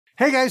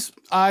Hey guys,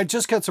 I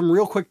just got some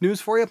real quick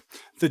news for you.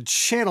 The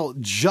channel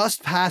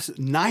just passed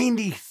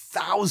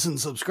 90,000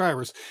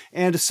 subscribers,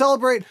 and to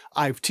celebrate,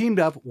 I've teamed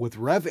up with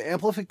Rev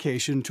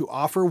Amplification to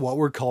offer what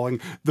we're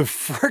calling the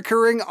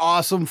Frickering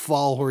Awesome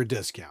Follower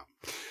Discount.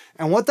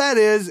 And what that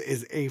is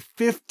a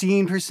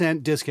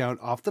 15% discount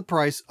off the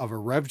price of a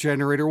Rev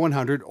Generator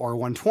 100 or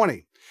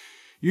 120.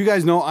 You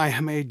guys know I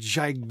am a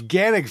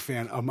gigantic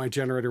fan of my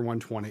Generator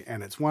 120,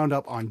 and it's wound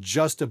up on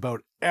just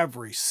about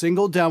every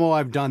single demo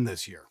I've done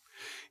this year.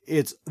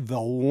 It's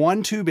the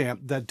one tube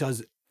amp that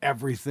does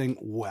everything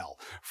well.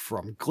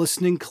 From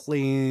glistening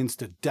cleans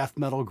to death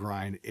metal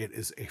grind, it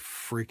is a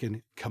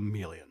freaking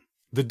chameleon.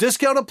 The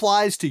discount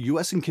applies to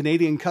US and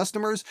Canadian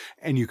customers,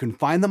 and you can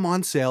find them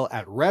on sale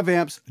at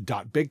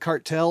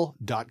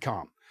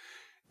revamps.bigcartel.com.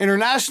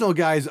 International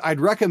guys, I'd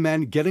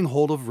recommend getting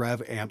hold of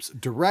Rev Amps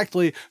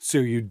directly so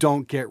you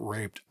don't get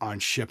raped on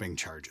shipping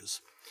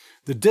charges.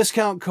 The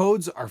discount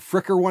codes are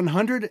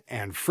Fricker100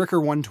 and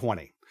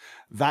Fricker120.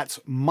 That's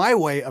my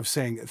way of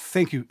saying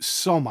thank you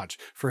so much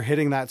for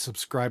hitting that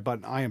subscribe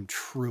button. I am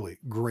truly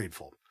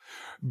grateful.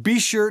 Be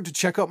sure to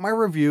check out my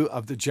review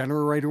of the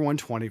Generator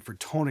 120 for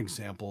toning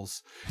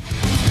samples.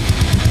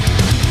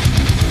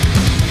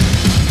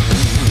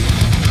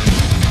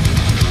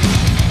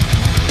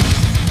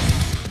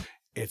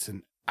 It's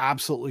an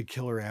absolutely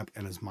killer amp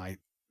and is my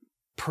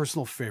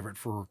personal favorite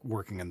for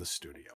working in the studio.